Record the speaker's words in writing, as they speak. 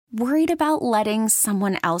Worried about letting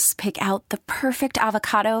someone else pick out the perfect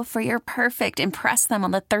avocado for your perfect impress them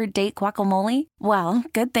on the third date guacamole? Well,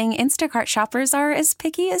 good thing Instacart shoppers are as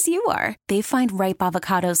picky as you are. They find ripe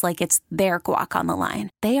avocados like it's their guac on the line.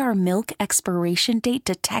 They are milk expiration date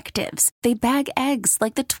detectives. They bag eggs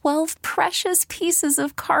like the 12 precious pieces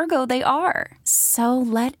of cargo they are. So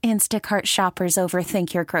let Instacart shoppers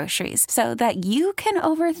overthink your groceries so that you can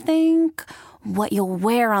overthink what you'll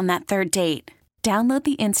wear on that third date. Download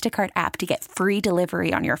the Instacart app to get free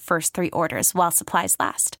delivery on your first 3 orders while supplies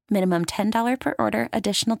last. Minimum $10 per order.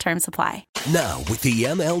 Additional terms apply. Now, with the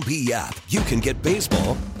MLB app, you can get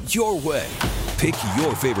baseball your way. Pick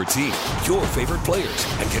your favorite team, your favorite players,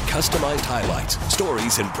 and get customized highlights,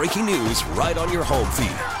 stories, and breaking news right on your home feed.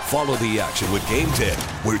 Follow the action with Game 10,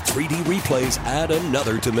 where 3D replays add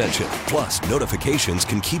another dimension. Plus, notifications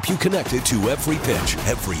can keep you connected to every pitch,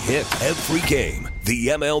 every hit, every game. The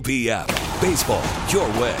MLB app. Baseball your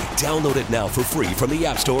way. Download it now for free from the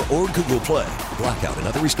App Store or Google Play. Blackout and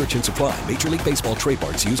other restrictions apply. Major League Baseball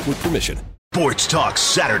trademarks used with permission. Sports Talk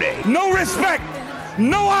Saturday. No respect,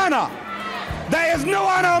 no honor. There is no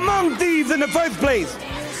honor among thieves in the first place.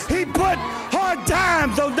 He put hard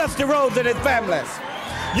times on Dusty Rhodes and his family.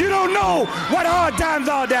 You don't know what hard times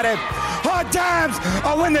are, Daddy. Hard times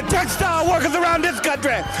are when the textile workers around this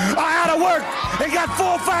country are out of work and got 4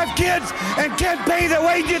 or 5 kids and can't pay their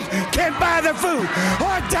wages, can't buy their food.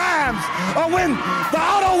 Hard times are when the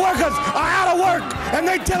auto workers are out of work and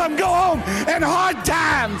they tell them go home. And hard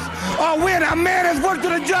times are when a man has worked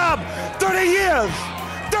at a job 30 years.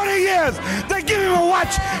 30 years. They give him a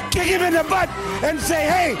watch, kick him in the butt, and say,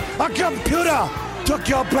 hey, a computer took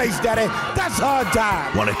your place, Daddy. That's hard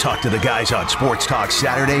time. Want to talk to the guys on Sports Talk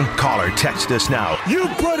Saturday? Call or text us now. You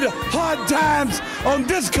put hard times on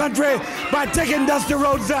this country by taking Dusty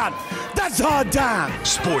Rhodes out. That's hard time.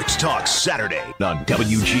 Sports Talk Saturday on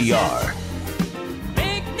WGR.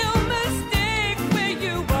 Make no mistake where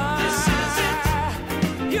you are. This is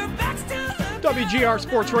it. Your back's to the WGR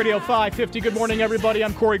Sports Radio 550. Good morning, everybody.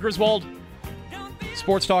 I'm Corey Griswold.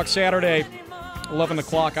 Sports Talk Saturday, 11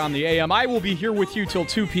 o'clock on the AM. I will be here with you till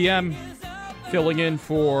 2 p.m., filling in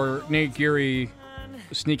for Nate Geary,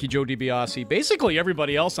 Sneaky Joe DiBiase, basically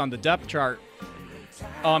everybody else on the depth chart.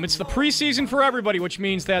 It's the preseason for everybody, which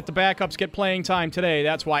means that the backups get playing time today.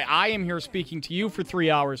 That's why I am here speaking to you for 3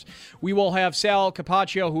 hours. We will have Sal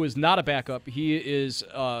Capaccio, who is not a backup. He is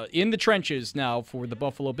in the trenches now for the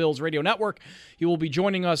Buffalo Bills Radio Network. He will be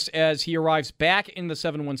joining us as he arrives back in the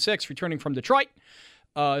 716, returning from Detroit.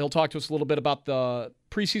 He'll talk to us a little bit about the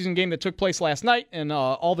preseason game that took place last night and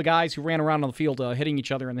all the guys who ran around on the field hitting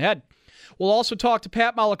each other in the head. We'll also talk to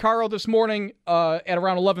Pat Malacaro this morning at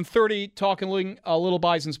around 11:30, talking a little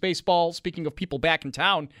Bisons baseball. Speaking of people back in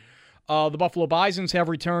town, the Buffalo Bisons have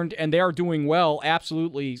returned, and they are doing well,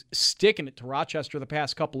 absolutely sticking it to Rochester the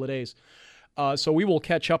past couple of days. So we will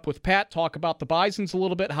catch up with Pat, talk about the Bisons a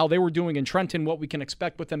little bit, how they were doing in Trenton, what we can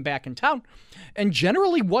expect with them back in town, and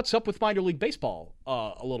generally what's up with minor league baseball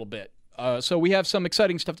a little bit. So we have some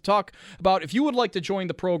exciting stuff to talk about. If you would like to join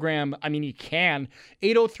the program, I mean, you can.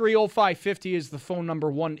 803-0550 is the phone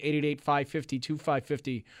number.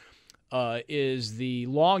 1-888-550-2550 is the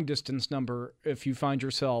long-distance number if you find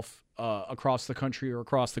yourself across the country or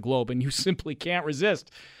across the globe, and you simply can't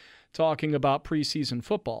resist talking about preseason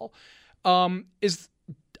football. Are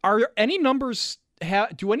any numbers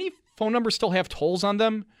do any phone numbers still have tolls on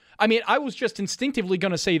them? I mean, I was just instinctively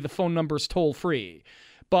going to say the phone number's toll free,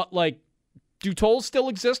 but like, do tolls still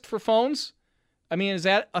exist for phones? I mean, is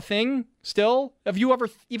that a thing still? Have you ever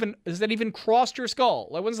has that even crossed your skull?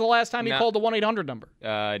 Like, when's the last time you called the 1-800 number?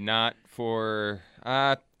 Not for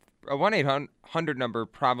a 1-800 number,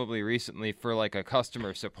 probably recently for like a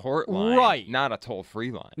customer support line, right? Not a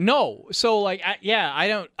toll-free line. No, so like,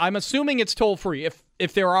 I'm assuming it's toll-free.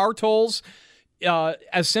 If there are tolls,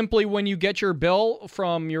 as simply when you get your bill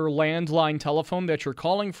from your landline telephone that you're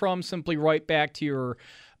calling from, simply write back to your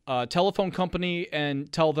telephone company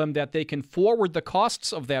and tell them that they can forward the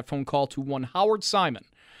costs of that phone call to one Howard Simon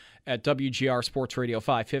at WGR Sports Radio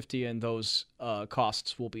 550, and those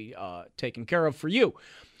costs will be taken care of for you.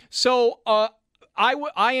 So I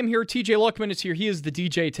am here. TJ Luckman is here. He is the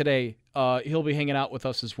DJ today. He'll be hanging out with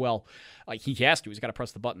us as well. He has to. He's got to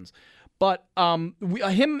press the buttons. But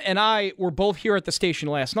him and I were both here at the station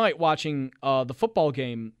last night watching the football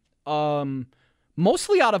game,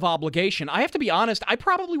 mostly out of obligation. I have to be honest, I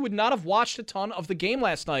probably would not have watched a ton of the game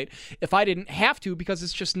last night if I didn't have to, because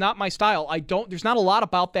it's just not my style. There's not a lot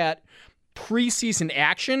about that preseason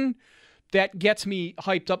action that gets me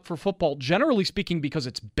hyped up for football, generally speaking, because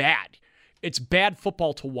it's bad. It's bad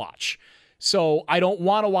football to watch. So I don't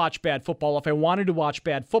want to watch bad football. If I wanted to watch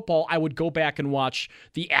bad football, I would go back and watch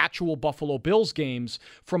the actual Buffalo Bills games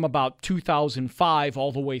from about 2005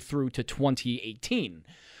 all the way through to 2018.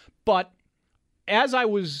 But as I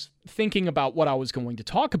was thinking about what I was going to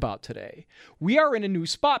talk about today, we are in a new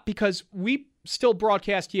spot because we still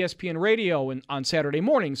broadcast ESPN Radio on Saturday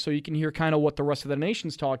mornings, so you can hear kind of what the rest of the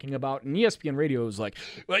nation's talking about. And ESPN Radio is like,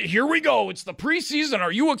 here we go. It's the preseason.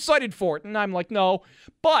 Are you excited for it? And I'm like, no.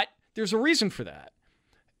 But there's a reason for that.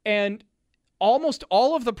 And almost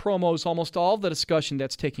all of the promos, almost all of the discussion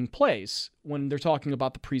that's taking place when they're talking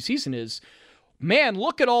about the preseason is, man,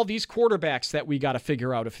 look at all these quarterbacks that we got to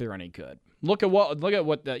figure out if they're any good. Look at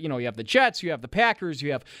what you have the Jets, you have the Packers,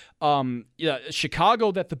 you have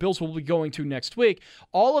Chicago that the Bills will be going to next week.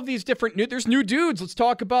 All of these there's new dudes. Let's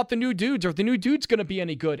talk about the new dudes. Are the new dudes going to be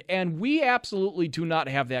any good? And we absolutely do not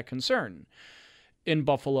have that concern in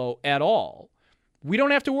Buffalo at all. We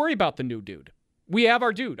don't have to worry about the new dude. We have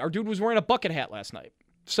our dude. Our dude was wearing a bucket hat last night.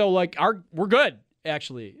 So we're good,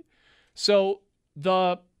 actually. So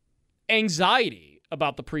the anxiety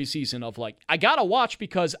about the preseason of I gotta watch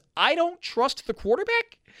because I don't trust the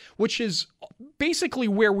quarterback, which is basically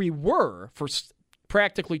where we were for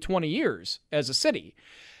practically 20 years as a city.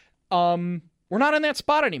 We're not in that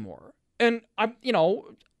spot anymore. And I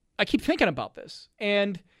keep thinking about this.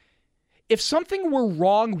 And if something were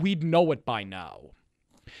wrong, we'd know it by now.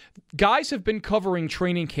 Guys have been covering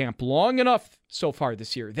training camp long enough so far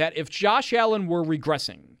this year that if Josh Allen were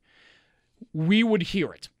regressing, we would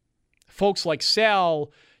hear it. Folks like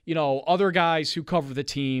Sal, other guys who cover the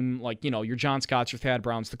team, your John Scotts, your Thad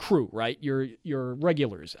Browns, the crew, right? Your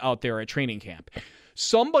regulars out there at training camp.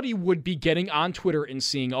 Somebody would be getting on Twitter and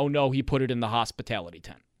seeing, oh no, he put it in the hospitality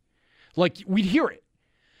tent. We'd hear it.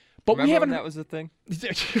 But remember we haven't. When that was the thing.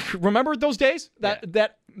 Remember those days?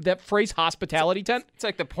 That phrase, hospitality tent. It's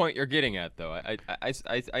like the point you're getting at, though.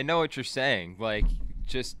 I know what you're saying.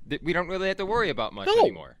 We don't really have to worry about much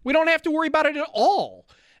anymore. We don't have to worry about it at all.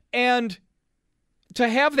 And to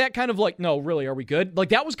have that kind of no, really, are we good?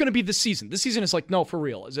 That was going to be the season. This season is no, for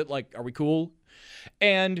real. Is it are we cool?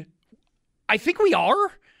 And I think we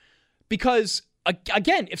are because,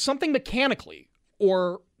 again, if something mechanically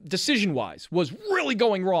or decision-wise was really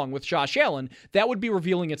going wrong with Josh Allen, that would be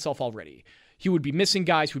revealing itself already. He would be missing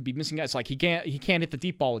guys. He can't hit the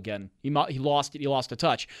deep ball again. He lost it. He lost a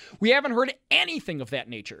touch. We haven't heard anything of that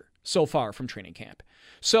nature so far from training camp.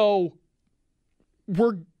 So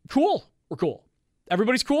we're cool. We're cool.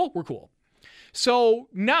 Everybody's cool. We're cool. So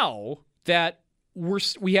now that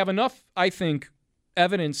we have enough, I think,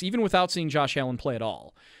 evidence, even without seeing Josh Allen play at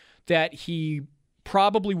all, that he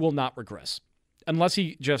probably will not regress. Unless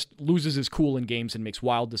he just loses his cool in games and makes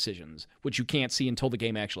wild decisions, which you can't see until the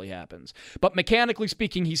game actually happens. But mechanically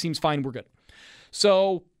speaking, he seems fine. We're good.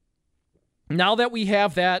 So now that we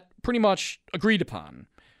have that pretty much agreed upon,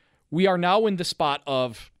 we are now in the spot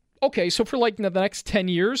of, okay, so for the next 10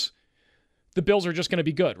 years, the Bills are just going to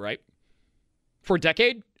be good, right? For a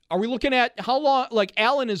decade? Are we looking at how long?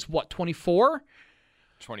 Allen is what, 24?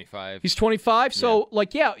 25. He's 25. So,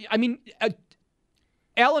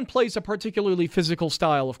 Allen plays a particularly physical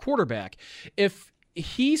style of quarterback. If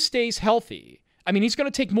he stays healthy, he's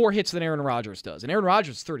going to take more hits than Aaron Rodgers does. And Aaron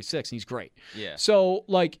Rodgers is 36, and he's great. Yeah. So,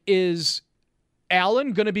 is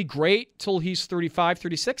Allen going to be great till he's 35,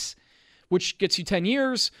 36? Which gets you 10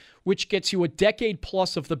 years, which gets you a decade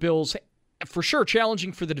plus of the Bills, for sure,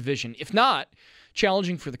 challenging for the division. If not,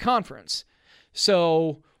 challenging for the conference.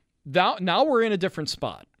 So, now we're in a different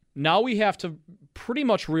spot. Now we have to pretty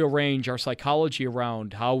much rearrange our psychology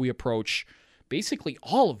around how we approach basically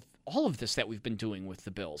all of this that we've been doing with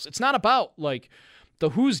the Bills. It's not about the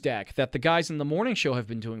who's deck that the guys in the morning show have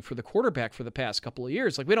been doing for the quarterback for the past couple of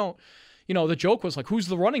years. We don't, the joke was who's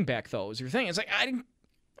the running back though? Is your thing? It's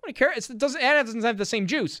nobody cares. It doesn't have the same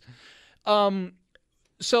juice.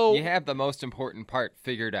 So you have the most important part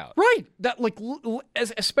figured out, right? That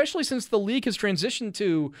especially since the league has transitioned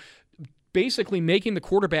to basically making the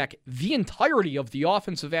quarterback the entirety of the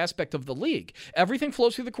offensive aspect of the league. Everything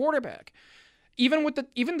flows through the quarterback. Even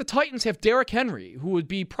the Titans have Derrick Henry, who would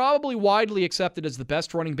be probably widely accepted as the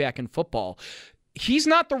best running back in football. He's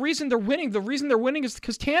not the reason they're winning. The reason they're winning is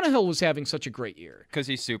because Tannehill was having such a great year. Because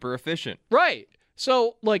he's super efficient. Right.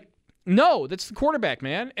 So, no, that's the quarterback,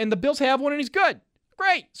 man. And the Bills have one and he's good.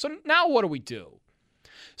 Great. So now what do we do?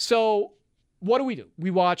 So what do?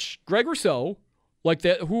 We watch Greg Rousseau.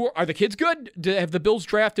 Who are the kids good? Have the Bills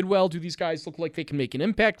drafted well? Do these guys look like they can make an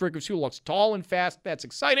impact? Greg Rousseau looks tall and fast. That's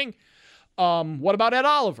exciting. What about Ed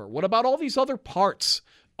Oliver? What about all these other parts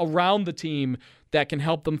around the team that can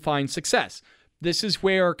help them find success? This is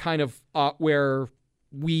where where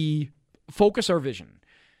we focus our vision.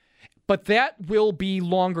 But that will be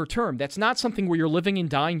longer term. That's not something where you're living and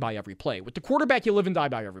dying by every play. With the quarterback, you live and die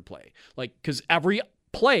by every play. Because every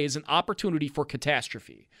play is an opportunity for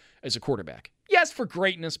catastrophe as a quarterback. Yes, for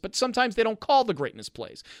greatness, but sometimes they don't call the greatness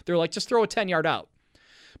plays. They're like, just throw a 10-yard out.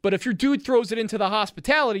 But if your dude throws it into the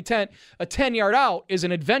hospitality tent, a 10-yard out is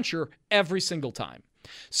an adventure every single time.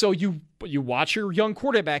 So you watch your young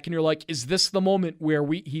quarterback and you're like, is this the moment where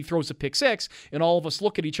he throws a pick six? And all of us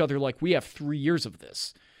look at each other like, we have 3 years of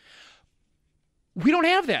this. We don't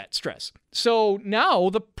have that stress. So now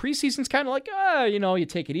the preseason's kind of like, you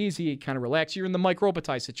take it easy, you kind of relax. You're in the Mike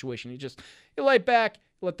Robitaille situation. You lay back,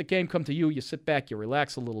 let the game come to you, you sit back, you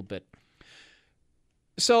relax a little bit.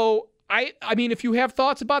 So, I mean, if you have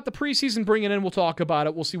thoughts about the preseason, bring it in, we'll talk about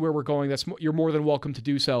it. We'll see where we're going. You're more than welcome to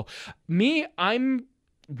do so. Me, I'm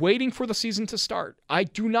waiting for the season to start. I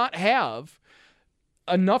do not have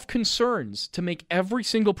enough concerns to make every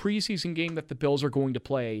single preseason game that the Bills are going to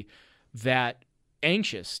play that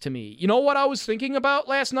anxious to me. You know what I was thinking about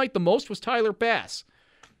last night the most was Tyler Bass.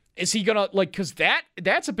 Is he gonna because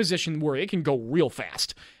that's a position where it can go real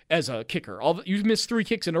fast as a kicker. You miss 3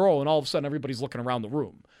 kicks in a row and all of a sudden everybody's looking around the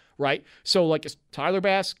room, right? So is Tyler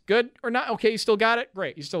Bass good or not? Okay, you still got it?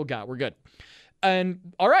 Great, you still got it. We're good.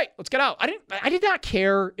 And all right, let's get out. I did not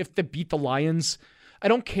care if they beat the Lions. I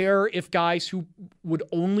don't care if guys who would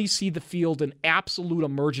only see the field in absolute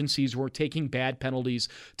emergencies were taking bad penalties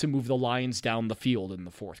to move the Lions down the field in the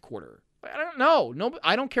fourth quarter. I don't know. No,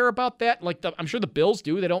 I don't care about that. I'm sure the Bills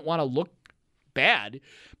do. They don't want to look bad,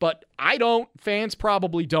 but I don't. Fans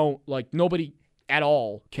probably don't. Nobody at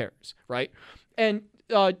all cares, right? And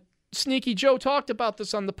Sneaky Joe talked about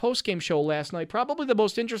this on the postgame show last night. Probably the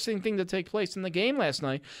most interesting thing to take place in the game last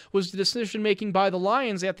night was the decision-making by the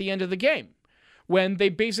Lions at the end of the game, when they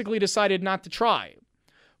basically decided not to try,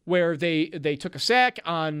 where they took a sack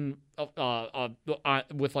on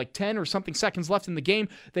with 10 or something seconds left in the game.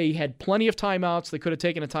 They had plenty of timeouts. They could have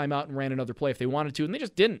taken a timeout and ran another play if they wanted to, and they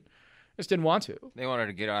just didn't. Just didn't want to. They wanted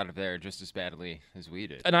to get out of there just as badly as we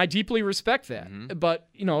did. And I deeply respect that. Mm-hmm. But,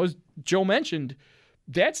 as Joe mentioned,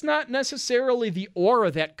 that's not necessarily the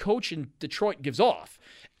aura that coach in Detroit gives off.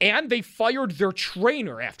 And they fired their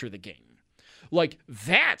trainer after the game.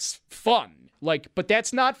 That's fun. But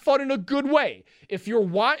that's not fun in a good way. If you're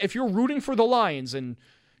rooting for the Lions, and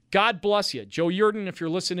God bless you, Joe Yurden, if you're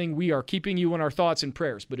listening, we are keeping you in our thoughts and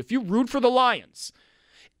prayers. But if you root for the Lions,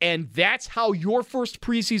 and that's how your first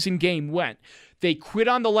preseason game went, they quit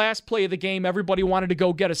on the last play of the game. Everybody wanted to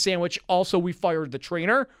go get a sandwich. Also, we fired the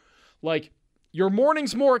trainer. Your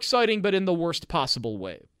morning's more exciting, but in the worst possible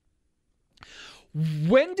way.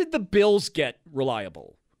 When did the Bills get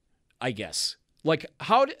reliable? I guess.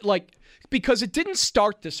 Because it didn't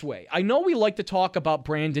start this way. I know we like to talk about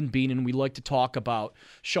Brandon Beane and we like to talk about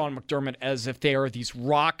Sean McDermott as if they are these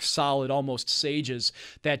rock-solid, almost sages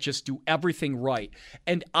that just do everything right.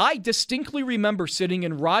 And I distinctly remember sitting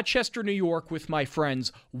in Rochester, New York with my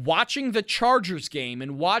friends, watching the Chargers game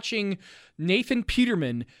and watching Nathan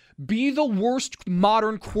Peterman be the worst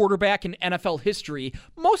modern quarterback in NFL history,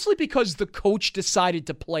 mostly because the coach decided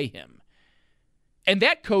to play him. And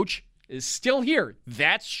that coach is still here.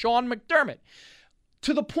 That's Sean McDermott.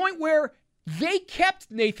 To the point where they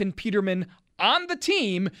kept Nathan Peterman on the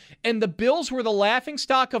team, and the Bills were the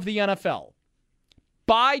laughingstock of the NFL.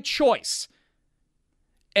 By choice.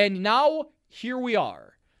 And now, here we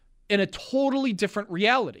are, in a totally different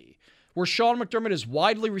reality, where Sean McDermott is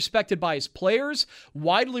widely respected by his players,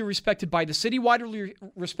 widely respected by the city, widely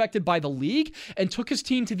respected by the league, and took his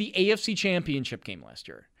team to the AFC Championship game last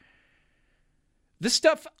year. This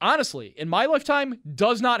stuff, honestly, in my lifetime,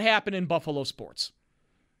 does not happen in Buffalo sports.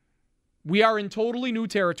 We are in totally new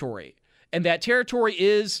territory, and that territory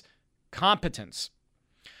is competence,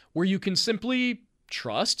 where you can simply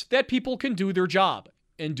trust that people can do their job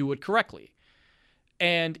and do it correctly.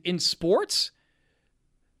 And in sports,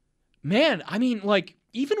 man,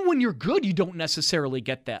 even when you're good, you don't necessarily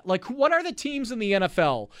get that. What are the teams in the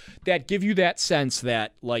NFL that give you that sense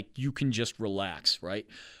that, you can just relax, right?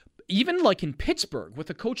 Even in Pittsburgh with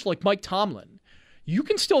a coach like Mike Tomlin, you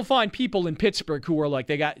can still find people in Pittsburgh who are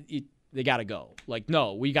they got to go.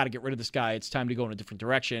 No, we got to get rid of this guy. It's time to go in a different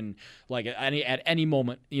direction. At any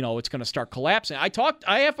moment, it's going to start collapsing.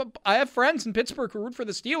 I have friends in Pittsburgh who root for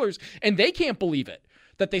the Steelers, and they can't believe it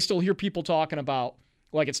that they still hear people talking about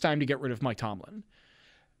it's time to get rid of Mike Tomlin.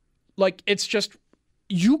 It's just,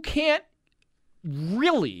 you can't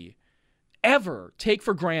really ever take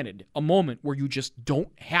for granted a moment where you just don't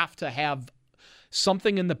have to have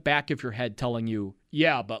something in the back of your head telling you,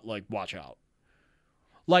 yeah, but watch out.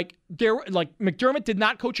 McDermott did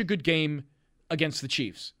not coach a good game against the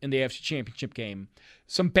Chiefs in the AFC Championship game.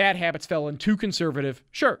 Some bad habits fell in, too conservative,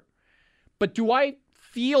 sure. But do I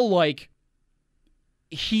feel like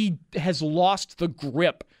he has lost the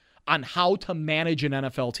grip on how to manage an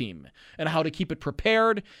NFL team and how to keep it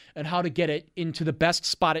prepared and how to get it into the best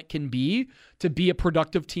spot it can be to be a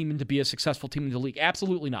productive team and to be a successful team in the league?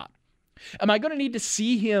 Absolutely not. Am I going to need to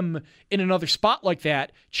see him in another spot like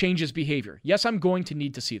that change his behavior? Yes, I'm going to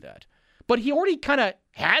need to see that. But he already kind of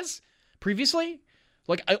has previously.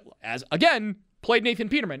 Like, again, played Nathan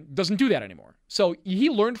Peterman, doesn't do that anymore. So he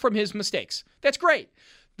learned from his mistakes. That's great.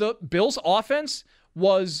 The Bills' offense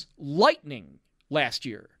was lightning last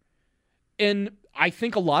year. And I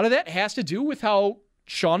think a lot of that has to do with how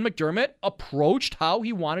Sean McDermott approached how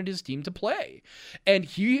he wanted his team to play. And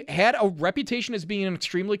he had a reputation as being an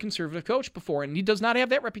extremely conservative coach before, and he does not have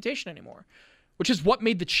that reputation anymore, which is what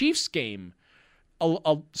made the Chiefs game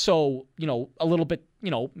so, a little bit,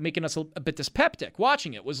 making us a bit dyspeptic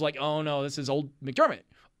watching it. Was like, oh no, this is old McDermott.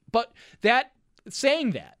 But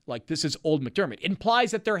saying that, like this is old McDermott,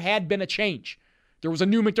 implies that there had been a change. There was a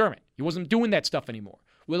new McDermott. He wasn't doing that stuff anymore.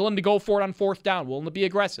 Willing to go for it on fourth down, willing to be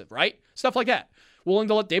aggressive, right? Stuff like that. Willing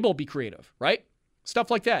to let Daboll be creative, right?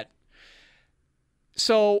 Stuff like that.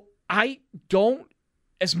 So I don't,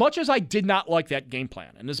 as much as I did not like that game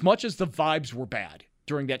plan, and as much as the vibes were bad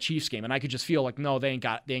during that Chiefs game, and I could just feel like, no, they ain't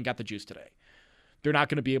got the juice today. They're not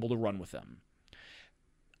going to be able to run with them.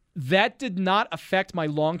 That did not affect my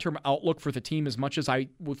long-term outlook for the team as much as I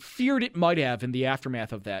feared it might have in the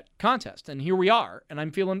aftermath of that contest. And here we are, and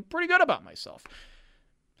I'm feeling pretty good about myself.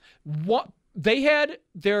 They had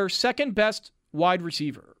their second best wide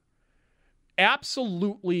receiver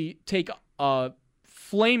absolutely take a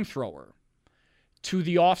flamethrower to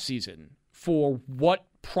the offseason for what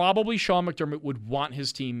probably Sean McDermott would want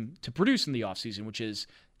his team to produce in the offseason, which is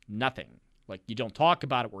nothing. Like, you don't talk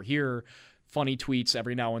about it. We're here. Funny tweets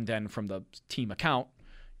every now and then from the team account.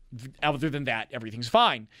 Other than that, everything's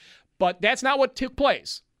fine. But that's not what took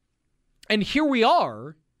place. And here we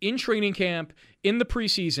are in training camp, in the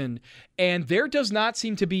preseason, and there does not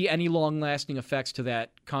seem to be any long-lasting effects to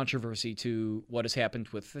that controversy to what has happened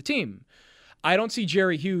with the team. I don't see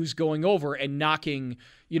Jerry Hughes going over and knocking,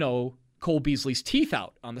 Cole Beasley's teeth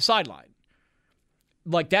out on the sideline.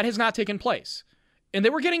 Like, that has not taken place. And they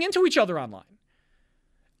were getting into each other online.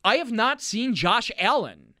 I have not seen Josh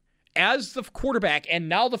Allen as the quarterback and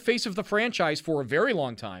now the face of the franchise for a very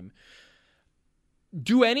long time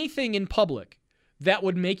do anything in public that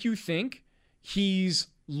would make you think he's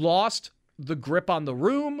lost the grip on the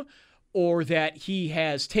room, or that he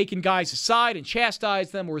has taken guys aside and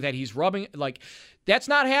chastised them, or that he's rubbing. Like, that's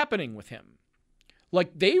not happening with him.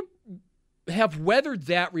 Like, they have weathered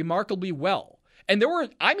that remarkably well. And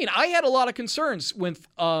I had a lot of concerns with,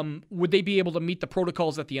 would they be able to meet the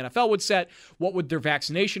protocols that the NFL would set? What would their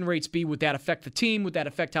vaccination rates be? Would that affect the team? Would that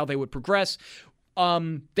affect how they would progress?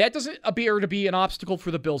 That doesn't appear to be an obstacle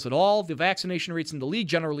for the Bills at all. The vaccination rates in the league,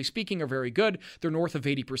 generally speaking, are very good. They're north of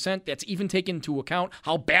 80%. That's even taken into account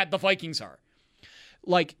how bad the Vikings are.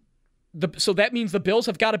 So that means the Bills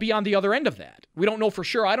have got to be on the other end of that. We don't know for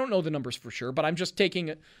sure. I don't know the numbers for sure, but I'm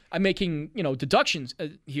making deductions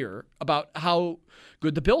here about how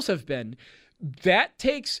good the Bills have been. That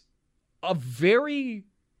takes a very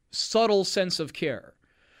subtle sense of care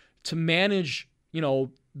to manage,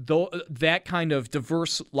 that kind of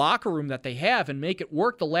diverse locker room that they have and make it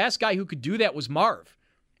work. The last guy who could do that was Marv.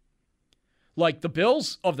 Like, the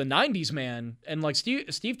Bills of the 90s, man, and like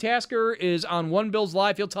Steve Tasker is on One Bills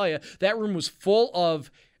Live, he'll tell you that room was full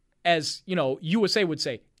of, as USA would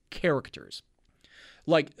say, characters.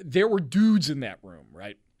 Like, there were dudes in that room,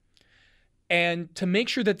 right? And to make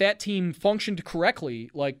sure that team functioned correctly,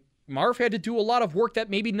 like, Marv had to do a lot of work that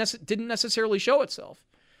maybe didn't necessarily show itself.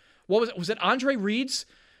 What was it? Was it Andre Reed's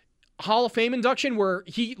Hall of Fame induction where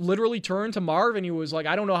he literally turned to Marv and he was like,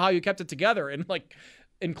 I don't know how you kept it together. And like,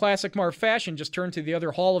 in classic Marv fashion, just turned to the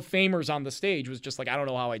other Hall of Famers on the stage, was just like, I don't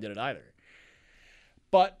know how I did it either.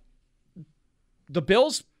 But the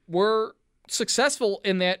Bills were successful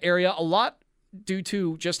in that area a lot due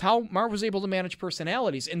to just how Marv was able to manage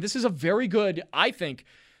personalities. And this is a very good, I think,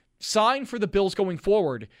 sign for the Bills going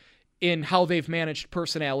forward in how they've managed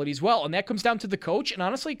personalities well. And that comes down to the coach, and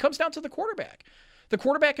honestly, it comes down to the quarterback. The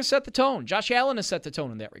quarterback has set the tone. Josh Allen has set the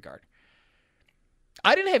tone in that regard.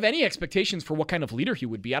 I didn't have any expectations for what kind of leader he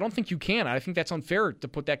would be. I don't think you can. I think that's unfair to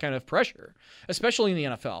put that kind of pressure, especially in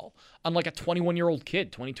the NFL, on like a 21-year-old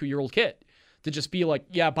kid, 22-year-old kid, to just be like,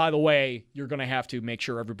 yeah, by the way, you're going to have to make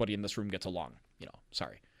sure everybody in this room gets along.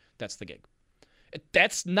 Sorry, that's the gig.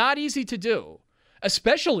 That's not easy to do.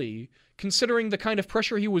 especially considering the kind of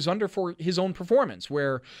pressure he was under for his own performance,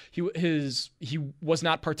 where he was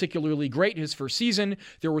not particularly great his first season.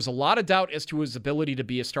 There was a lot of doubt as to his ability to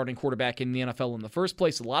be a starting quarterback in the NFL in the first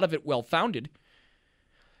place, a lot of it well-founded.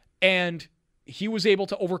 And he was able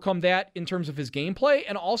to overcome that in terms of his gameplay,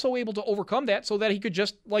 and also able to overcome that so that he could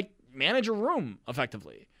just manage a room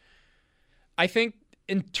effectively. I think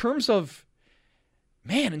in terms of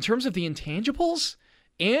the intangibles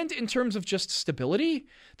and in terms of just stability,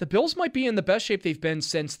 the Bills might be in the best shape they've been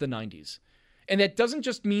since the 90s. And that doesn't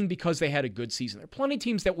just mean because they had a good season. There are plenty of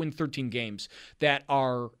teams that win 13 games that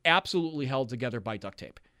are absolutely held together by duct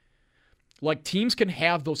tape. Teams can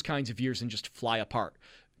have those kinds of years and just fly apart.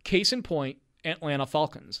 Case in point, Atlanta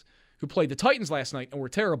Falcons, who played the Titans last night and were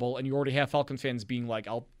terrible, and you already have Falcons fans being like,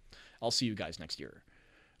 I'll see you guys next year.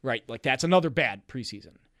 Right? That's another bad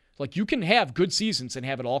preseason. You can have good seasons and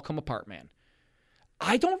have it all come apart, man.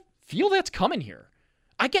 I don't feel that's coming here.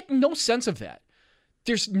 I get no sense of that.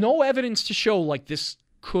 There's no evidence to show this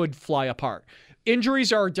could fly apart.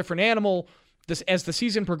 Injuries are a different animal. As the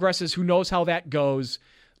season progresses, who knows how that goes.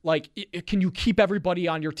 Can you keep everybody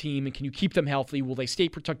on your team and can you keep them healthy? Will they stay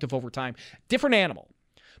productive over time? Different animal.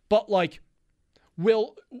 But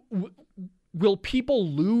will people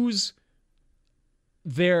lose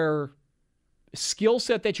their skill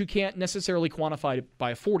set that you can't necessarily quantify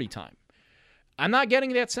by a 40 time? I'm not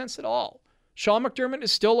getting that sense at all. Sean McDermott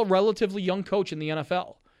is still a relatively young coach in the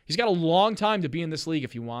NFL. He's got a long time to be in this league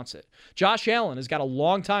if he wants it. Josh Allen has got a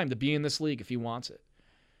long time to be in this league if he wants it.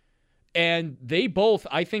 And they both,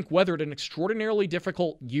 I think, weathered an extraordinarily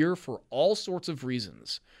difficult year for all sorts of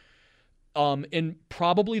reasons. In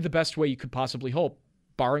probably the best way you could possibly hope,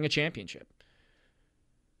 barring a championship.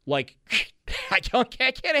 I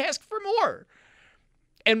can't ask for more.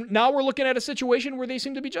 And now we're looking at a situation where they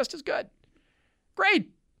seem to be just as good.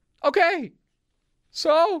 Great. Okay.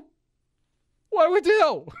 So, what do we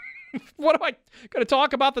do? What am I going to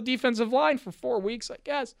talk about the defensive line for 4 weeks, I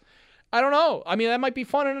guess? I don't know. I mean, that might be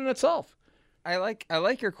fun in itself. I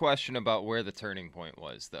like your question about where the turning point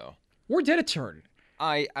was, though. Where did it turn?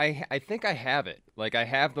 I think I have it. I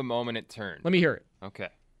have the moment it turned. Let me hear it. Okay.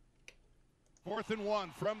 4th and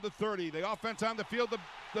 1 from the 30. The offense on the field.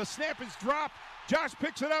 The snap is dropped. Josh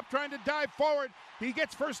picks it up, trying to dive forward. He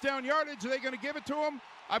gets first down yardage. Are they going to give it to him?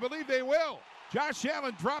 I believe they will. Josh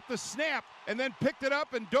Allen dropped the snap and then picked it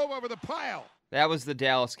up and dove over the pile. That was the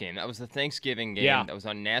Dallas game. That was the Thanksgiving game. Yeah. That was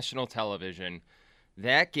on national television.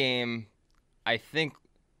 That game, I think,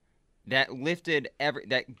 that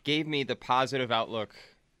gave me the positive outlook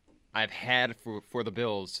I've had for the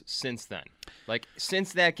Bills since then.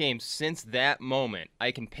 Since that game, since that moment,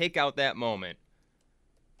 I can pick out that moment.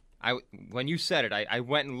 When you said it, I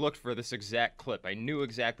went and looked for this exact clip. I knew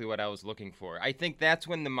exactly what I was looking for. I think that's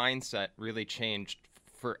when the mindset really changed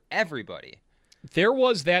for everybody. There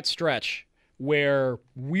was that stretch where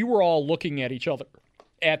we were all looking at each other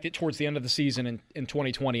towards the end of the season in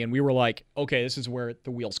 2020, and we were like, okay, this is where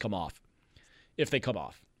the wheels come off, if they come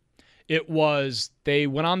off. It was, they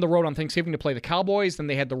went on the road on Thanksgiving to play the Cowboys, then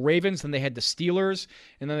they had the Ravens, then they had the Steelers,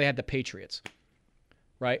 and then they had the Patriots,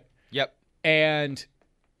 right? Yep. And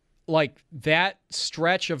that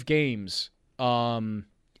stretch of games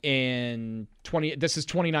this is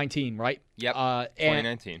 2019, right? Yep,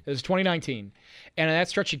 2019. This is 2019. And in that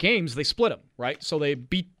stretch of games, they split them, right? So they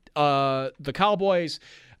beat the Cowboys,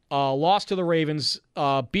 lost to the Ravens,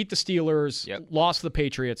 beat the Steelers, yep, lost to the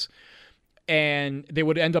Patriots, and they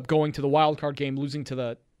would end up going to the wild card game, losing to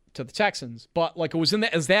the Texans. But it was in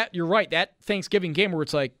that, you're right, that Thanksgiving game where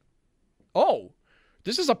it's oh,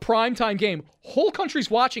 this is a primetime game. Whole country's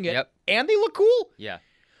watching it, yep, and they look cool. Yeah.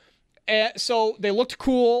 So they looked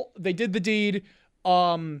cool. They did the deed.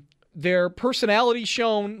 Their personality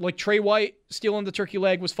shown, Trey White stealing the turkey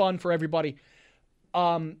leg was fun for everybody.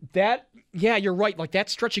 You're right. That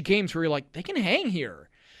stretch of games where you're they can hang here.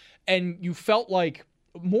 And you felt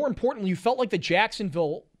more importantly, you felt like the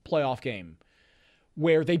Jacksonville playoff game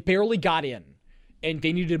where they barely got in and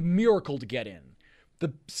they needed a miracle to get in.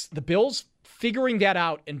 The Bills figuring that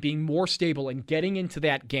out and being more stable and getting into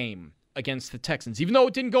that game against the Texans, even though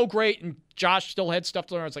it didn't go great and Josh still had stuff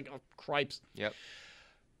to learn. It's oh, cripes. Yep.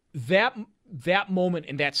 That moment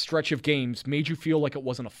in that stretch of games made you feel like it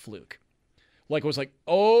wasn't a fluke. It was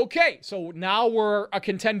okay, so now we're a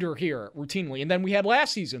contender here routinely. And then we had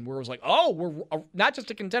last season where it was oh, we're not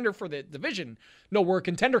just a contender for the division. No, we're a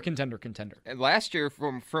contender. And last year,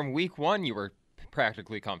 from week one, you were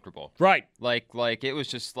practically comfortable. Right. It was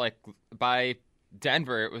just by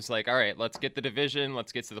Denver, it was like, all right, let's get the division,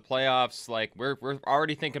 let's get to the playoffs. Like we're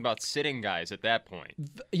already thinking about sitting guys at that point.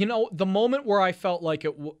 The moment where I felt like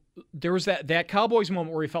there was that Cowboys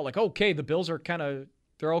moment where he felt like, okay, the Bills are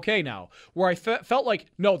they're okay now. Where I felt like,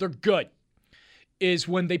 no, they're good, is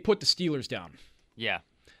when they put the Steelers down. Yeah.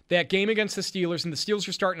 That game against the Steelers, and the Steelers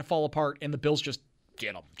are starting to fall apart, and the Bills just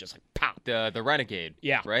get them, just like pop. The Renegade.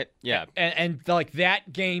 Yeah. Right? Yeah. And like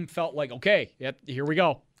that game felt like, okay, yep, here we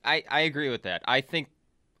go. I agree with that. I think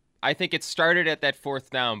it started at that fourth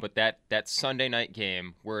down, but that Sunday night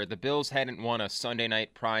game where the Bills hadn't won a Sunday night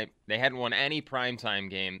they hadn't won any primetime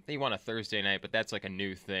game. They won a Thursday night, but that's like a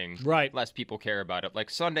new thing. Right. Less people care about it. Like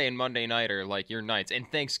Sunday and Monday night are like your nights,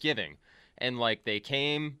 and Thanksgiving. And like they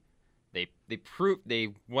came, they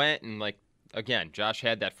went, and like again, Josh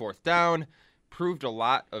had that fourth down, proved a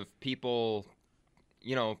lot of people,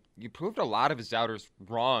 you proved a lot of his doubters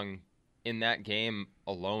wrong in that game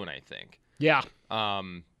alone, I think. Yeah.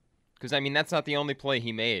 Because, I mean, that's not the only play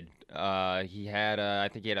he made. He had, I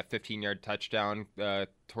think he had a 15-yard touchdown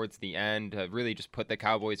towards the end to really just put the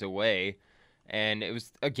Cowboys away. And it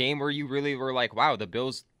was a game where you really were like, wow, the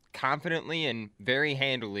Bills confidently and very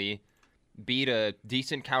handily beat a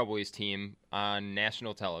decent Cowboys team on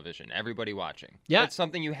national television. Everybody watching. Yeah. That's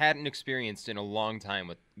something you hadn't experienced in a long time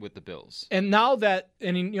with the Bills. And now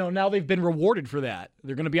now they've been rewarded for that.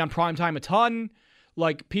 They're going to be on primetime a ton.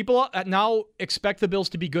 Like, people now expect the Bills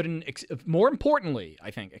to be good, and more importantly, I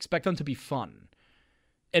think, expect them to be fun.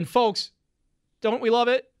 And folks, don't we love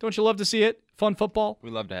it? Don't you love to see it? Fun football. We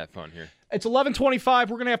love to have fun here. It's 11:25.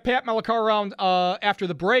 We're going to have Pat Malakar around after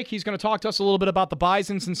the break. He's going to talk to us a little bit about the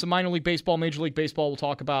Bisons and some minor league baseball, Major League Baseball. We'll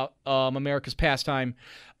talk about America's pastime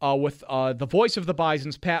with the voice of the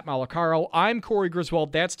Bisons, Pat Malakaro. I'm Corey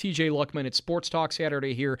Griswold. That's TJ Luckman. It's Sports Talk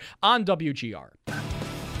Saturday here on WGR.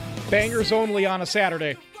 Bangers only on a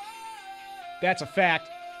Saturday. That's a fact.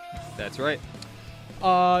 That's right.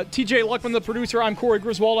 TJ Luckman, the producer. I'm Corey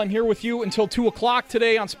Griswold. I'm here with you until 2 o'clock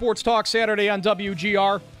today on Sports Talk Saturday on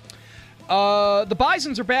WGR. The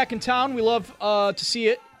Bisons are back in town. We love to see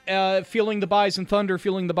it. Feeling the Bison thunder,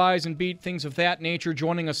 feeling the Bison beat, things of that nature.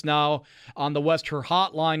 Joining us now on the West Her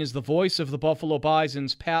Hotline is the voice of the Buffalo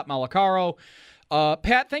Bisons, Pat Malakaro.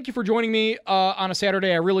 Pat, thank you for joining me on a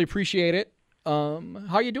Saturday. I really appreciate it.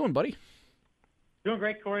 How you doing, buddy? Doing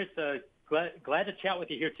great, Corey. It's glad to chat with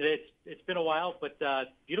you here today. It's been a while, but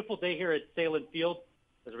beautiful day here at Salem Field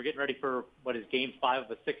as we're getting ready for what is Game 5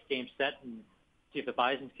 of a 6-game set, and see if the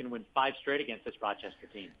Bisons can win 5 straight against this Rochester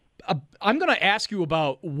team. I'm going to ask you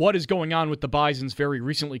about what is going on with the Bisons very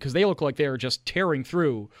recently, because they look like they are just tearing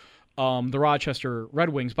through the Rochester Red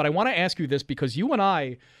Wings. But I want to ask you this because you and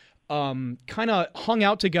I kind of hung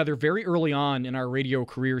out together very early on in our radio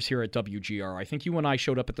careers here at WGR. I think you and I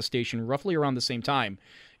showed up at the station roughly around the same time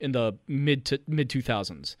in the mid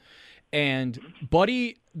 2000s. And,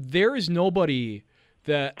 buddy, there is nobody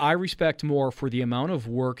that I respect more for the amount of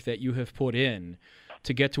work that you have put in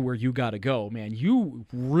to get to where you got to go. Man, you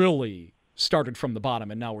really started from the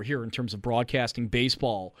bottom, and now we're here in terms of broadcasting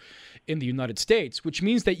baseball in the United States, which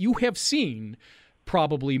means that you have seen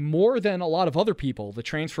probably more than a lot of other people the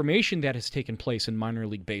transformation that has taken place in minor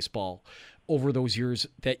league baseball over those years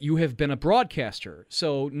that you have been a broadcaster.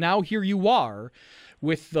 So now here you are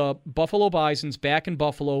with the Buffalo Bisons back in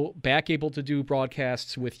Buffalo, back able to do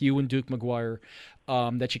broadcasts with you and Duke McGuire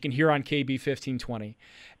that you can hear on KB 1520.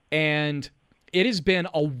 And it has been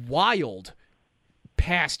a wild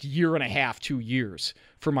past year and a half, 2 years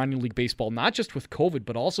for minor league baseball, not just with COVID,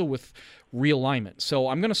 but also with realignment. So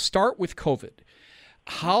I'm going to start with COVID.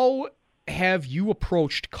 How have you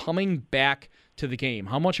approached coming back to the game?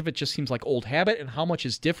 How much of it just seems like old habit, and how much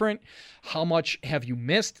is different? How much have you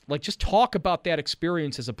missed? Like, just talk about that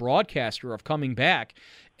experience as a broadcaster of coming back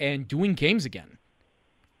and doing games again.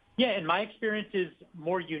 Yeah, and my experience is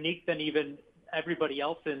more unique than even everybody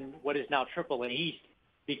else in what is now AAA East,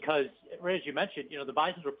 because, right as you mentioned, the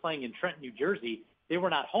Bisons were playing in Trenton, New Jersey. They were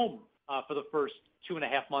not home for the first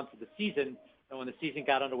 2.5 months of the season, and when the season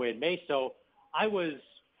got underway in May. So I was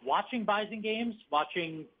watching Bison games,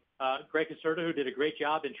 watching Greg Caserta, who did a great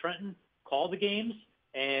job in Trenton, call the games,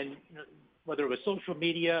 and whether it was social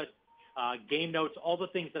media, game notes, all the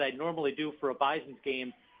things that I normally do for a Bison's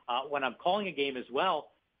game, when I'm calling a game as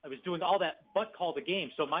well, I was doing all that but call the game.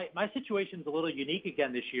 So my situation's a little unique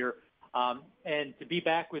again this year, and to be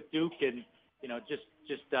back with Duke and just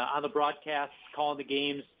on the broadcast, calling the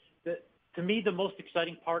games, to me the most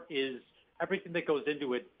exciting part is everything that goes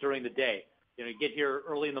into it during the day. You get here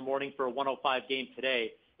early in the morning for a 105 game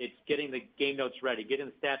today. It's getting the game notes ready, getting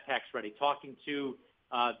the stat packs ready, talking to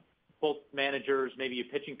both managers, maybe a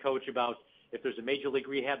pitching coach about if there's a major league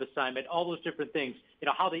rehab assignment, all those different things.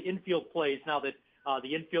 How the infield plays now that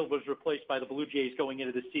the infield was replaced by the Blue Jays going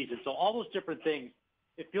into the season. So all those different things,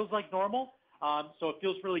 it feels like normal. So it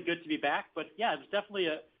feels really good to be back. But yeah, it was definitely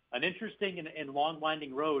an interesting and long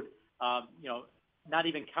winding road. Not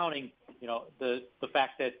even counting, the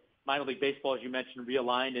fact that minor league baseball, as you mentioned,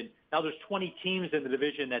 realigned, and now there's 20 teams in the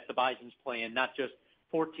division that the Bisons play in, not just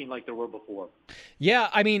 14 like there were before. Yeah,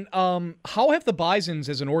 I mean, how have the Bisons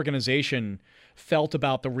as an organization felt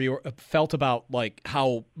about like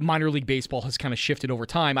how minor league baseball has kind of shifted over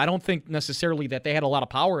time? I don't think necessarily that they had a lot of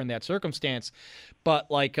power in that circumstance,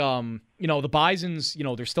 but like the Bisons,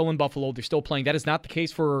 they're still in Buffalo, they're still playing. That is not the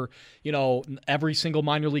case for every single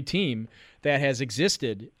minor league team that has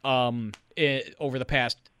existed over the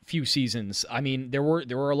past few seasons. I mean, there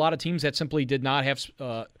were a lot of teams that simply did not have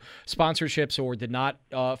sponsorships or did not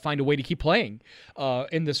find a way to keep playing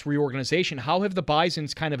in this reorganization. How have the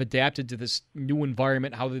Bisons kind of adapted to this new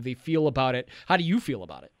environment? How do they feel about it? How do you feel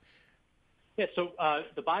about it? Yeah, so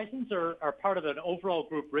the Bisons are part of an overall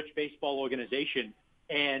group, Rich Baseball Organization,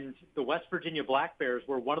 and the West Virginia Black Bears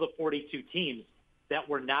were one of the 42 teams that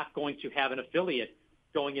were not going to have an affiliate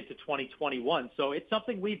going into 2021. So it's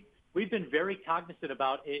something we've been very cognizant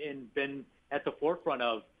about and been at the forefront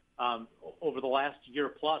of over the last year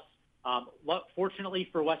plus. Fortunately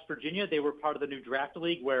for West Virginia, they were part of the new draft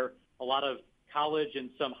league where a lot of college and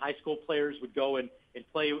some high school players would go and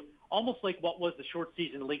play almost like what was the short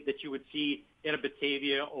season league that you would see in a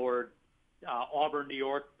Batavia or Auburn, New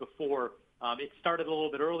York before. It started a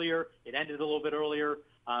little bit earlier. It ended a little bit earlier,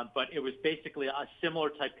 but it was basically a similar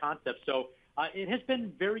type concept. So it has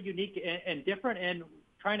been very unique and different, and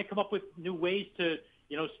trying to come up with new ways to,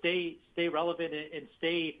 stay relevant and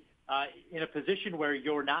stay in a position where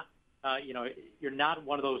you're not, you're not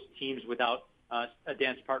one of those teams without a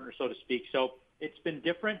dance partner, so to speak. So it's been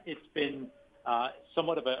different. It's been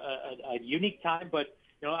somewhat of a unique time, but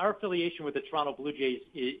our affiliation with the Toronto Blue Jays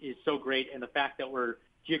is so great, and the fact that we're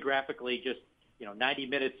geographically just 90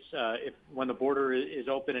 minutes when the border is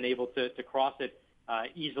open and able to cross it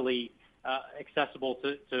easily accessible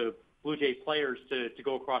to Blue Jay players to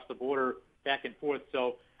go across the border back and forth.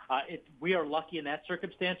 So we are lucky in that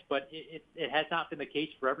circumstance, but it has not been the case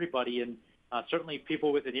for everybody, and certainly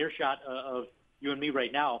people with an earshot of you and me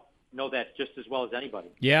right now know that just as well as anybody.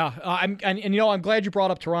 Yeah, I'm glad you brought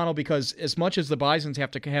up Toronto, because as much as the Bisons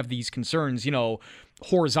have to have these concerns,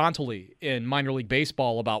 horizontally in minor league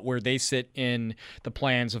baseball about where they sit in the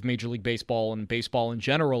plans of Major League Baseball and baseball in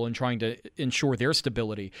general and trying to ensure their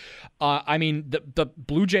stability. The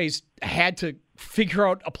Blue Jays had to figure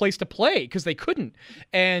out a place to play because they couldn't.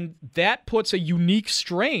 And that puts a unique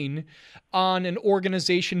strain on an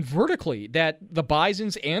organization vertically that the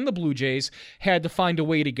Bisons and the Blue Jays had to find a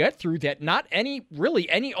way to get through that not any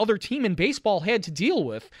other team in baseball had to deal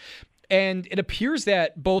with. And it appears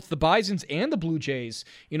that both the Bisons and the Blue Jays,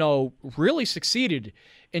 really succeeded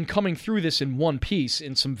in coming through this in one piece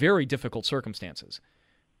in some very difficult circumstances.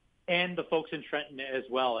 And the folks in Trenton as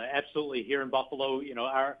well. Absolutely. Here in Buffalo,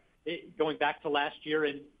 going back to last year,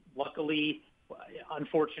 and luckily,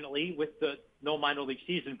 unfortunately, with the no minor league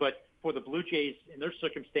season, but for the Blue Jays in their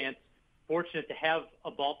circumstance, fortunate to have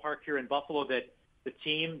a ballpark here in Buffalo that the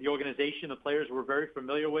team, the organization, the players were very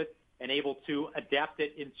familiar with and able to adapt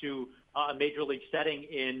it into a major league setting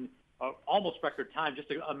in almost record time, just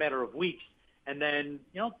a matter of weeks. And then,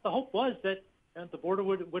 the hope was that the border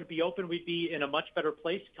would be open. We'd be in a much better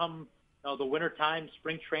place come the winter time,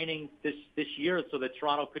 spring training this year, so that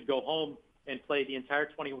Toronto could go home and play the entire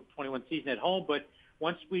 2021 season at home. But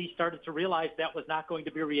once we started to realize that was not going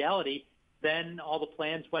to be a reality, then all the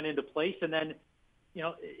plans went into place. And then,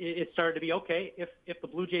 it started to be, okay, if the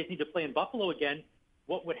Blue Jays need to play in Buffalo again,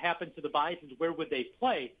 what would happen to the Bisons? Where would they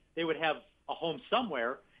play? They would have a home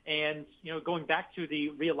somewhere. And, going back to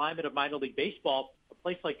the realignment of minor league baseball, a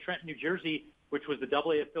place like Trenton, New Jersey, which was the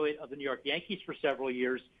AA affiliate of the New York Yankees for several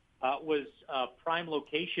years, was a prime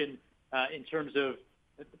location in terms of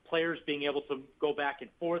the players being able to go back and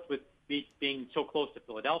forth with being so close to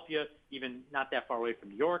Philadelphia, even not that far away from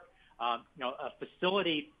New York. A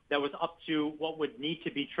facility that was up to what would need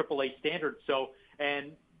to be AAA standards. So,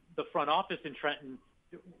 and the front office in Trenton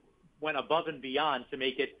went above and beyond to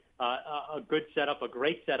make it a good setup, a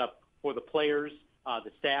great setup for the players,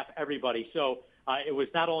 the staff, everybody. So it was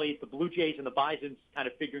not only the Blue Jays and the Bisons kind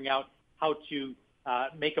of figuring out how to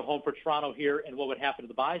make a home for Toronto here and what would happen to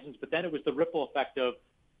the Bisons, but then it was the ripple effect of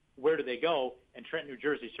where do they go? And Trenton, New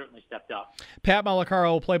Jersey certainly stepped up. Pat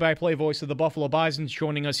Malacaro, play-by-play voice of the Buffalo Bisons,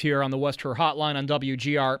 joining us here on the West Shore Hotline on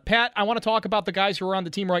WGR. Pat, I want to talk about the guys who are on the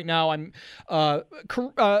team right now. I'm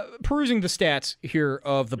perusing the stats here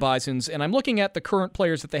of the Bisons, and I'm looking at the current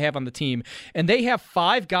players that they have on the team, and they have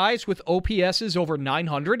 5 guys with OPSs over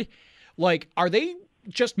 900. Like, are they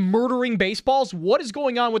just murdering baseballs? What is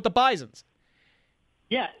going on with the Bisons?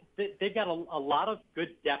 Yeah, they've got a lot of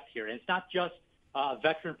good depth here, and it's not just a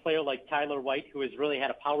veteran player like Tyler White, who has really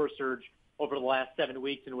had a power surge over the last 7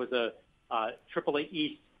 weeks and was a AAA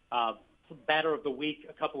East batter of the week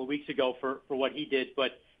a couple of weeks ago for what he did.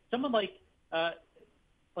 But someone like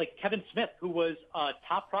Kevin Smith, who was a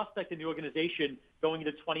top prospect in the organization going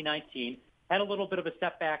into 2019, had a little bit of a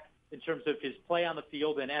setback in terms of his play on the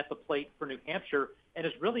field and at the plate for New Hampshire, and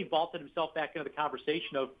has really vaulted himself back into the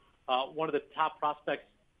conversation of one of the top prospects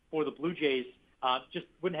for the Blue Jays. Just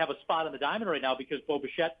wouldn't have a spot on the diamond right now because Bo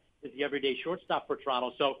Bichette is the everyday shortstop for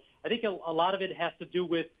Toronto. So I think a lot of it has to do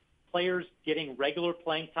with players getting regular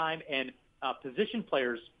playing time, and position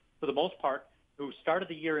players, for the most part, who started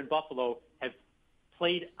the year in Buffalo have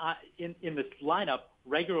played in this lineup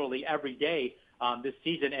regularly every day this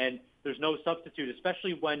season. And there's no substitute,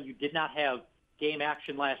 especially when you did not have game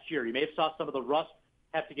action last year. You may have saw some of the rust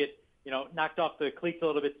have to get knocked off the cleats a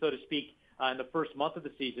little bit, so to speak, in the first month of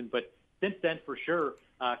the season. But since then, for sure,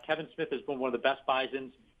 Kevin Smith has been one of the best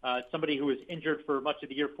Bisons. Somebody who was injured for much of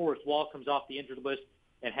the year. Forrest Wall comes off the injured list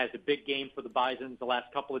and has a big game for the Bisons the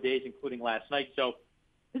last couple of days, including last night. So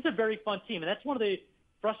this is a very fun team, and that's one of the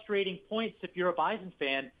frustrating points if you're a Bison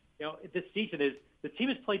fan. This season is the team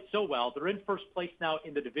has played so well. They're in first place now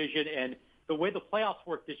in the division, and the way the playoffs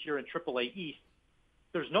work this year in AAA East,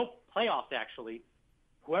 there's no playoffs actually.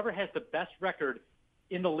 Whoever has the best record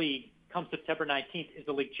in the league come September 19th is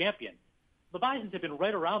the league champion. The Bisons have been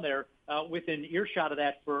right around there within earshot of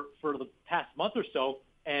that for the past month or so,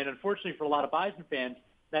 and unfortunately for a lot of Bison fans,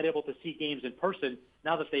 not able to see games in person.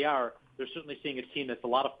 Now that they are, they're certainly seeing a team that's a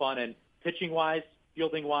lot of fun, and pitching-wise,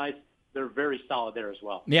 fielding-wise, they're very solid there as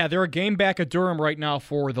well. Yeah, they're a game back at Durham right now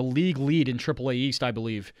for the league lead in AAA East, I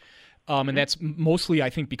believe. And that's mostly, I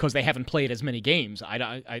think, because they haven't played as many games.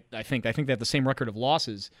 I think they have the same record of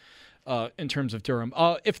losses in terms of Durham.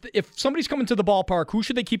 If somebody's coming to the ballpark, who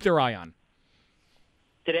should they keep their eye on?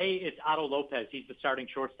 Today, it's Otto Lopez. He's the starting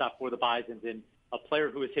shortstop for the Bisons, and a player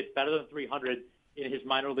who has hit better than 300 in his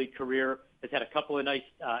minor league career, has had a couple of nice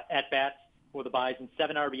at-bats for the Bisons,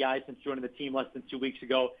 7 RBIs since joining the team less than 2 weeks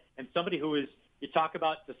ago, and somebody who is, you talk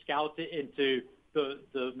about the scout into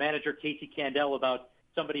the manager, Casey Candell, about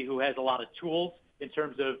somebody who has a lot of tools in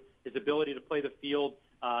terms of his ability to play the field,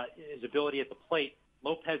 his ability at the plate.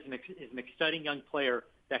 Lopez is an exciting young player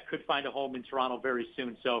that could find a home in Toronto very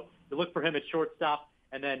soon. So you look for him at shortstop,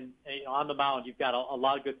 and then on the mound, you've got a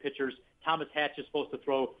lot of good pitchers. Thomas Hatch is supposed to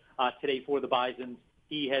throw today for the Bisons.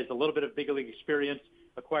 He has a little bit of big league experience,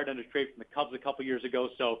 acquired under trade from the Cubs a couple years ago.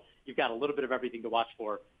 So you've got a little bit of everything to watch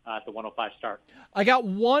for at the 105 start. I got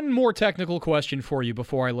one more technical question for you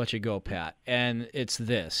before I let you go, Pat, and it's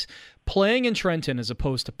this. Playing in Trenton as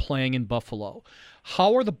opposed to playing in Buffalo,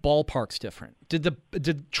 how are the ballparks different?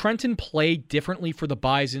 Did Trenton play differently for the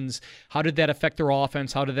Bisons? How did that affect their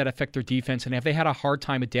offense? How did that affect their defense? And have they had a hard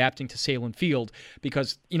time adapting to Salem Field?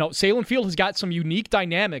 Because, Salem Field has got some unique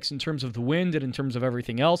dynamics in terms of the wind and in terms of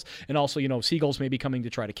everything else. And also, seagulls may be coming to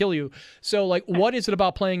try to kill you. So, what is it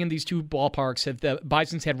about playing in these two ballparks? Have the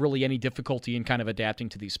Bisons had really any difficulty in kind of adapting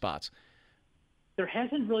to these spots? There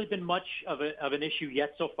hasn't really been much of an issue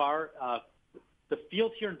yet so far. The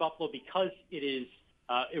field here in Buffalo, because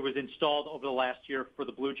it was installed over the last year for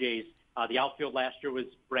the Blue Jays. The outfield last year was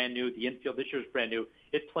brand new. The infield this year is brand new.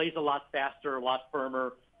 It plays a lot faster, a lot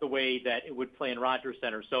firmer, the way that it would play in Rogers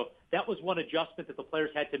Center. So that was one adjustment that the players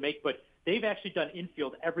had to make. But they've actually done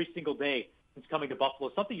infield every single day since coming to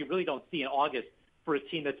Buffalo, something you really don't see in August for a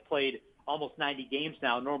team that's played almost 90 games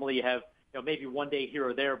now. Normally you have maybe one day here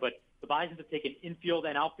or there, but the Bisons have taken infield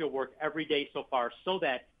and outfield work every day so far so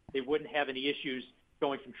that they wouldn't have any issues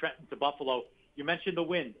going from Trenton to Buffalo. You mentioned the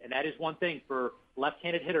wind, and that is one thing for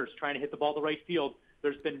left-handed hitters trying to hit the ball to right field.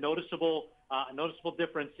 There's been a noticeable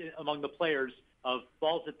difference among the players of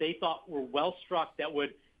balls that they thought were well struck that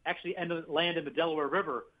would actually land in the Delaware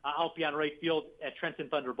River out beyond right field at Trenton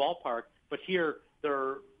Thunder Ballpark. But here, there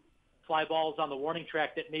are fly balls on the warning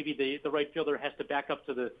track that maybe the right fielder has to back up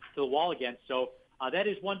to the wall against. So that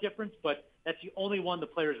is one difference, but that's the only one the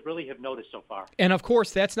players really have noticed so far. And, of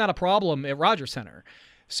course, that's not a problem at Rogers Center.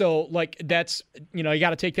 So, that's, you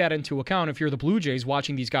got to take that into account if you're the Blue Jays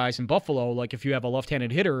watching these guys in Buffalo. If you have a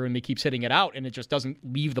left-handed hitter and they keep hitting it out and it just doesn't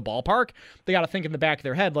leave the ballpark, they got to think in the back of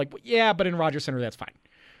their head, yeah, but in Rogers Center, that's fine.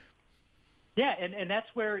 Yeah, and that's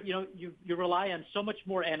where, you rely on so much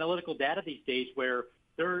more analytical data these days, where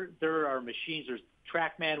there are machines. There's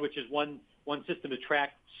TrackMan, which is one system to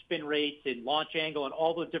track spin rates and launch angle and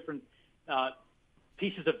all the different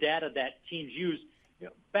pieces of data that teams use.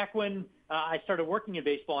 Back when I started working in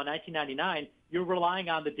baseball in 1999, you're relying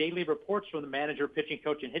on the daily reports from the manager, pitching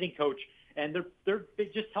coach, and hitting coach, and they're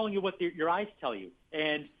just telling you what your eyes tell you.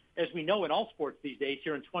 And as we know in all sports these days,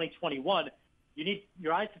 here in 2021, you need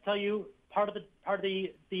your eyes to tell you part of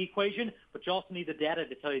the equation, but you also need the data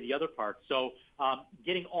to tell you the other part. So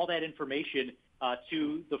getting all that information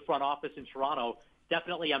to the front office in Toronto,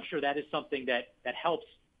 definitely, I'm sure that is something that helps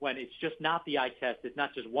when it's just not the eye test. It's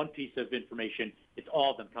not just one piece of information. It's all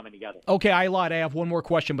of them coming together. Okay, I lied. I have one more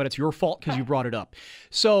question, but it's your fault because you brought it up.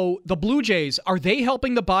 So the Blue Jays, are they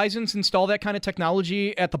helping the Bisons install that kind of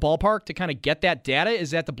technology at the ballpark to kind of get that data? Is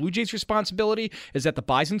that the Blue Jays' responsibility? Is that the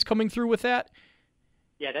Bisons coming through with that?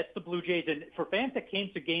 Yeah, that's the Blue Jays. And for fans that came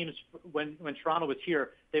to games when Toronto was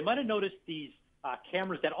here, they might have noticed these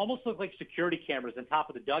cameras that almost look like security cameras on top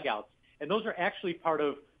of the dugouts. And those are actually part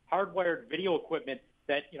of hardwired video equipment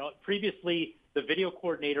that, previously the video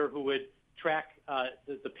coordinator who would track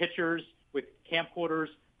the pitchers with camcorders,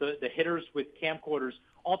 the hitters with camcorders,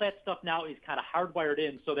 all that stuff now is kind of hardwired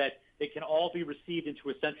in so that it can all be received into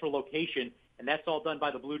a central location. And that's all done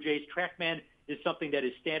by the Blue Jays. TrackMan is something that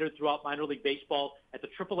is standard throughout minor league baseball. At the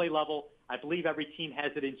AAA level, I believe every team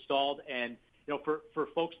has it installed. And, for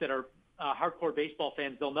folks that are hardcore baseball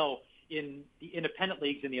fans, they'll know in the independent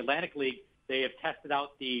leagues, in the Atlantic League, they have tested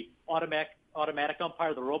out the automatic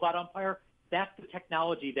umpire, the robot umpire. That's the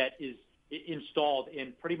technology that is installed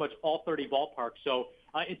in pretty much all 30 ballparks. So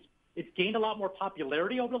it's gained a lot more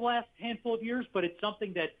popularity over the last handful of years, but it's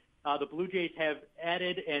something that the Blue Jays have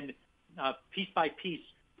added and piece by piece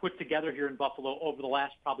put together here in Buffalo over the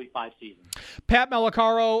last probably 5 seasons. Pat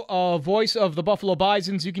Malacaro, voice of the Buffalo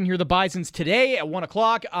Bisons. You can hear the Bisons today at 1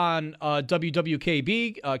 o'clock on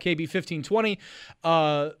WWKB, KB 1520.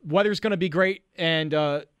 Weather's going to be great, and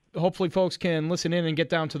hopefully folks can listen in and get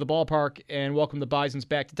down to the ballpark and welcome the Bisons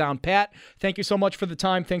back to town. Pat, thank you so much for the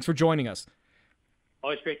time. Thanks for joining us.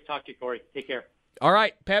 Always great to talk to you, Corey. Take care. All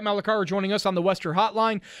right, Pat Malacaro joining us on the Western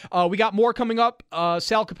Hotline. We got more coming up.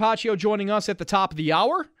 Sal Capaccio joining us at the top of the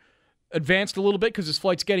hour. Advanced a little bit because his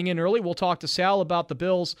flight's getting in early. We'll talk to Sal about the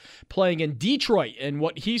Bills playing in Detroit and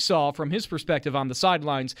what he saw from his perspective on the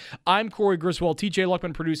sidelines. I'm Corey Griswold, TJ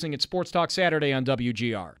Luckman producing at Sports Talk Saturday on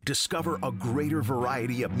WGR. Discover a greater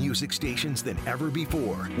variety of music stations than ever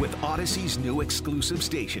before with Odyssey's new exclusive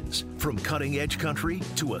stations. From cutting-edge country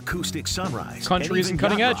to acoustic sunrise. Country isn't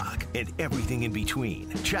cutting edge. Rock, and everything in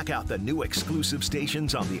between. Check out the new exclusive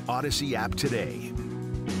stations on the Odyssey app today.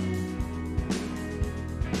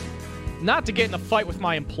 Not to get in a fight with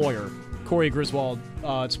my employer. Corey Griswold,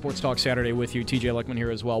 Sports Talk Saturday with you. TJ Luckman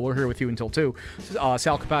here as well. We're here with you until 2.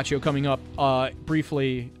 Sal Capaccio coming up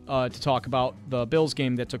briefly to talk about the Bills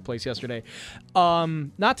game that took place yesterday.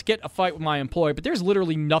 Not to get a fight with my employer, but there's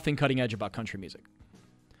literally nothing cutting edge about country music.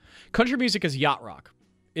 Country music is yacht rock.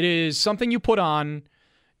 It is something you put on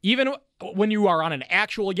even when you are on an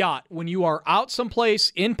actual yacht, when you are out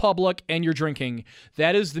someplace in public and you're drinking.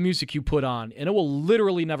 That is the music you put on, and it will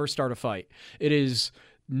literally never start a fight. It is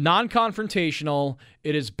non-confrontational.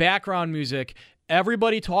 It is background music.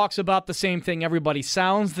 Everybody talks about the same thing. Everybody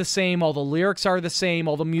sounds the same. All the lyrics are the same.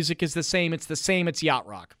 All the music is the same. It's the same. It's yacht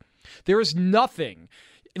rock. There is nothing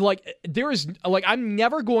I'm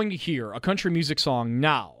never going to hear a country music song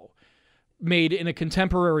now made in a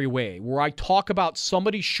contemporary way where I talk about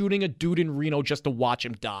somebody shooting a dude in Reno just to watch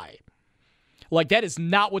him die. Like, that is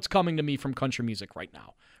not what's coming to me from country music right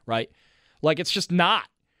now, right? Like, it's just not.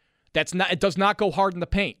 It does not go hard in the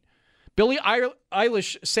paint. Billie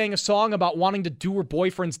Eilish sang a song about wanting to do her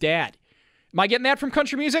boyfriend's dad. Am I getting that from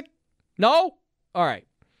country music? No? All right.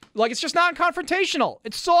 Like, it's just non-confrontational.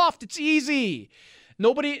 It's soft. It's easy.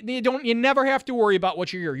 You never have to worry about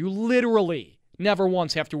what you hear. You literally never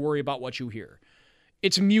once have to worry about what you hear.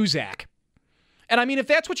 It's music. And I mean, if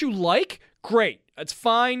that's what you like, great. It's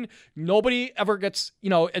fine. Nobody ever gets,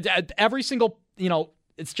 every single,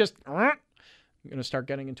 it's just, I'm going to start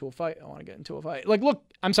getting into a fight. I want to get into a fight. Like, look,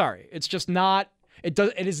 I'm sorry. It's just not, it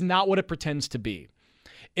is not what it pretends to be.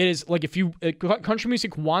 It is like country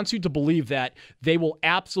music wants you to believe that they will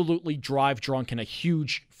absolutely drive drunk in a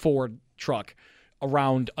huge Ford truck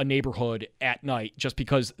around a neighborhood at night just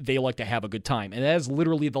because they like to have a good time. And that is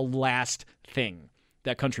literally the last thing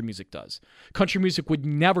that country music does. Country music would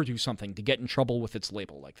never do something to get in trouble with its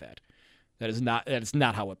label like that. That is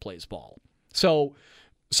not how it plays ball. So,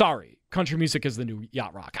 sorry, country music is the new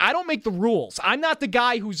yacht rock. I don't make the rules. I'm not the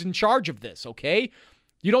guy who's in charge of this, okay?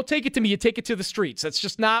 You don't take it to me, you take it to the streets. That's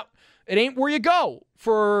just not, it ain't where you go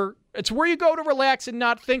it's where you go to relax and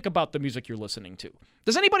not think about the music you're listening to.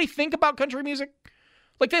 Does anybody think about country music?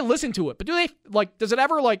 Like, they listen to it, but do they, like, does it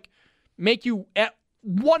ever, like, make you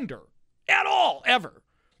wonder at all, ever,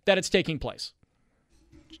 that it's taking place?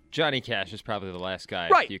 Johnny Cash is probably the last guy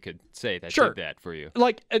you could say that did that for you.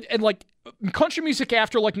 Like, and like, country music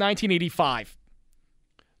after, like, 1985.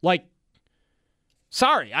 Like,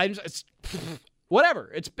 sorry, it's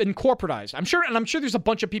whatever. It's been corporatized. I'm sure there's a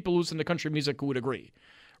bunch of people who listen to country music who would agree,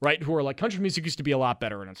 right? Who are like, country music used to be a lot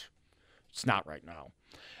better, and it's not right now.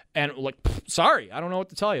 And like, sorry, I don't know what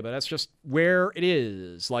to tell you, but that's just where it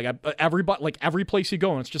is. Like everybody, like every place you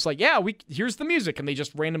go, and it's just like, yeah, here's the music, and they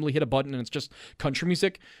just randomly hit a button, and it's just country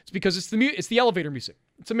music. It's because it's the elevator music.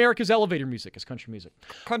 It's America's elevator music. Is country music.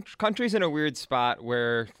 Country's in a weird spot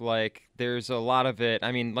where like there's a lot of it.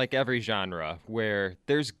 I mean, like every genre, where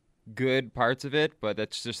there's good parts of it, but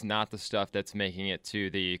that's just not the stuff that's making it to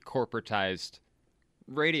the corporatized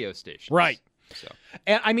radio stations. Right. So,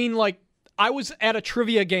 and I mean, like, I was at a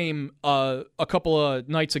trivia game a couple of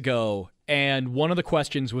nights ago, and one of the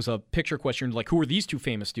questions was a picture question, like, who are these two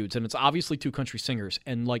famous dudes? And it's obviously two country singers.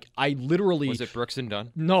 And, like, I literally... Was it Brooks and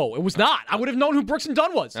Dunn? No, it was not. I would have known who Brooks and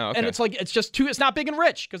Dunn was. Oh, okay. And it's like, it's not Big and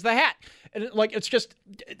Rich, because the hat. And, it's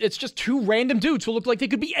just two random dudes who look like they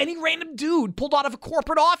could be any random dude pulled out of a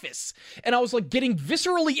corporate office. And I was, like, getting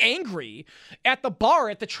viscerally angry at the bar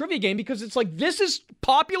at the trivia game, because it's like, this is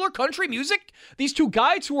popular country music? These two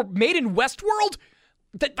guys who were made in Westworld?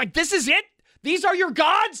 Like, this is it? These are your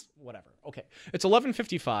gods? Whatever. Okay. It's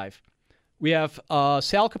 11:55. We have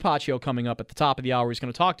Sal Capaccio coming up at the top of the hour. He's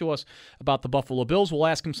going to talk to us about the Buffalo Bills. We'll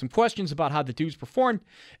ask him some questions about how the dudes performed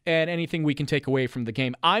and anything we can take away from the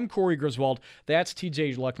game. I'm Corey Griswold. That's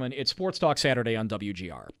TJ Luckman. It's Sports Talk Saturday on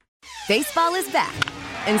WGR. Baseball is back,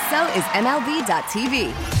 and so is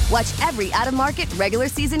MLB.tv. Watch every out-of-market regular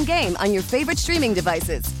season game on your favorite streaming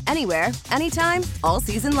devices, anywhere, anytime, all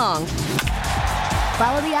season long.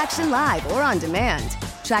 Follow the action live or on demand.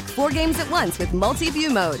 Track 4 games at once with multi-view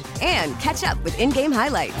mode and catch up with in-game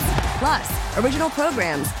highlights. Plus, original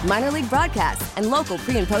programs, minor league broadcasts, and local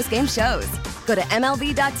pre- and post-game shows. Go to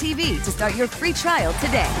MLB.tv to start your free trial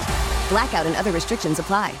today. Blackout and other restrictions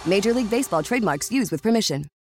apply. Major League Baseball trademarks used with permission.